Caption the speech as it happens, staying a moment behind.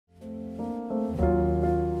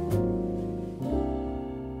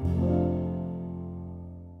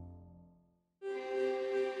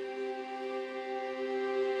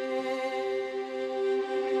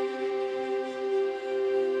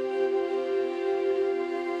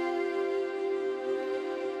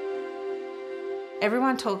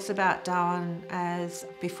Everyone talks about Darwin as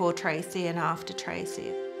before Tracy and after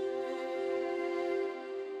Tracy.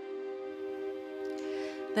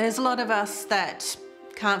 There's a lot of us that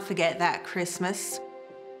can't forget that Christmas.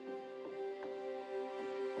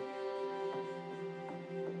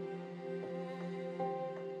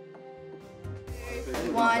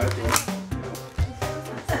 One.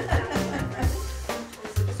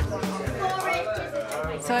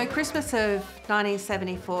 So Christmas of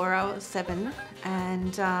 1974, I was 7,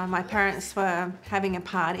 and my parents were having a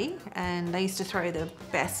party, and they used to throw the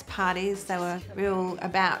best parties. They were real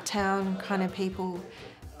about town kind of people.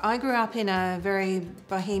 I grew up in a very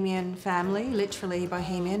bohemian family, literally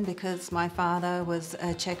bohemian, because my father was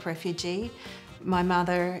a Czech refugee. My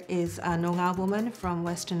mother is a Noongar woman from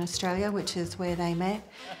Western Australia, which is where they met.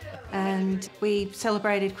 And we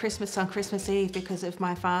celebrated Christmas on Christmas Eve because of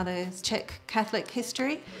my father's Czech Catholic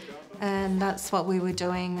history. And that's what we were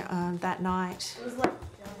doing that night.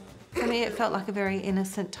 For me, it felt like a very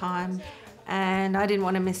innocent time. And I didn't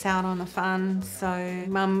want to miss out on the fun, so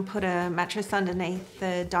Mum put a mattress underneath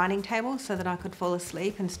the dining table so that I could fall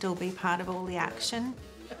asleep and still be part of all the action.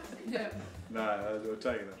 Yeah. No, we're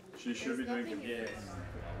taking it. She should be drinking. Yes.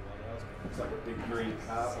 It's like a big green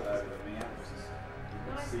carpet over the mattresses.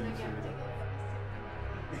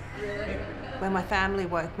 Really? When my family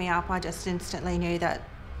woke me up, I just instantly knew that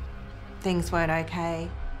things weren't okay.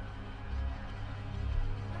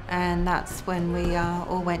 And that's when we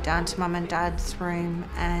all went down to Mum and Dad's room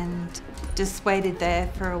and just waited there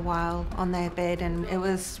for a while on their bed. And it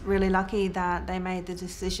was really lucky that they made the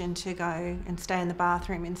decision to go and stay in the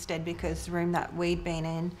bathroom instead, because the room that we'd been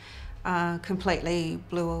in completely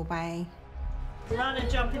blew away. Run and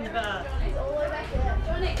jump in the bath.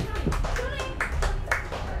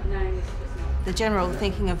 The general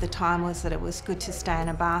thinking of the time was that it was good to stay in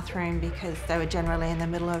a bathroom because they were generally in the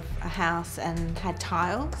middle of a house and had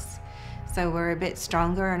tiles, so we're a bit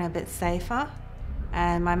stronger and a bit safer.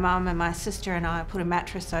 And my mum and my sister and I put a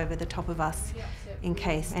mattress over the top of us in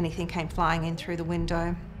case anything came flying in through the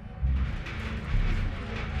window.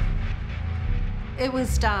 It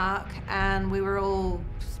was dark and we were all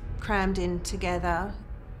crammed in together,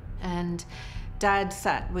 and Dad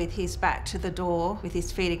sat with his back to the door, with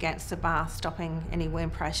his feet against the bar, stopping any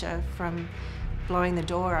wind pressure from blowing the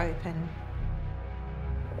door open.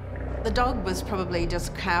 The dog was probably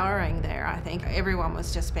just cowering there, I think. Everyone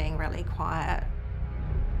was just being really quiet.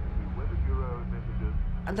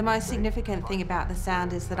 The most significant thing about the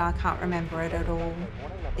sound is that I can't remember it at all.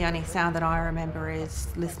 The only sound that I remember is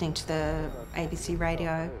listening to the ABC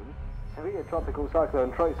radio. Severe tropical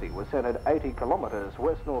cyclone Tracy was centred 80 kilometres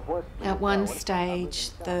west-northwest. At one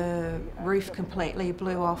stage, the roof completely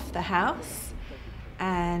blew off the house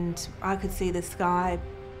and I could see the sky.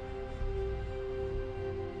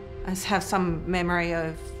 I just have some memory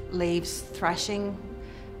of leaves thrashing,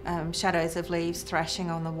 shadows of leaves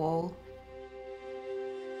thrashing on the wall.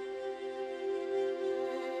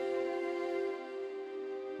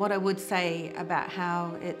 What I would say about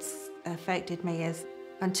how it's affected me is,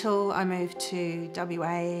 until I moved to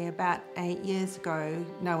WA about 8 years ago,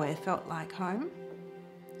 nowhere felt like home.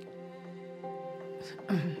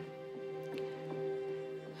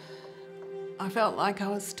 I felt like I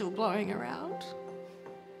was still blowing around.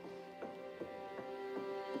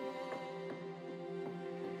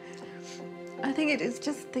 I think it is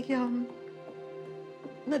just the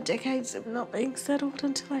decades of not being settled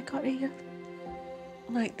until I got here.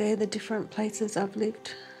 Like, they're the different places I've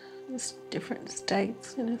lived. There's different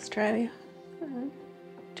states in Australia,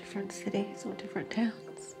 different cities or different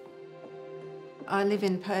towns. I live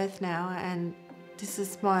in Perth now, and this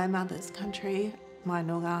is my mother's country, my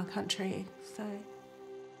Noongar country, so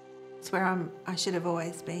it's where I should have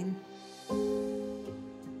always been.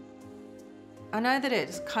 I know that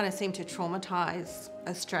it kind of seemed to traumatise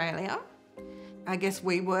Australia. I guess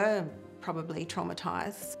we were probably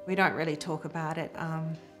traumatised. We don't really talk about it,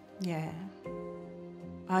 yeah.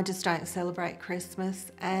 I just don't celebrate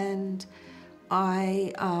Christmas, and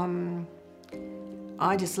I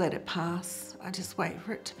just let it pass. I just wait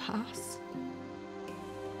for it to pass.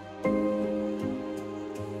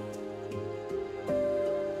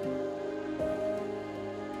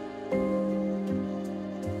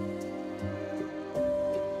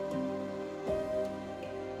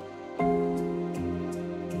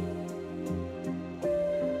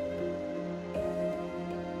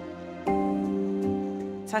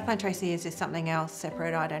 Cyclone Tracy is just something else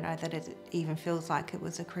separate. I don't know that it even feels like it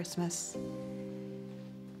was a Christmas.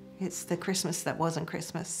 It's the Christmas that wasn't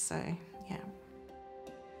Christmas, so.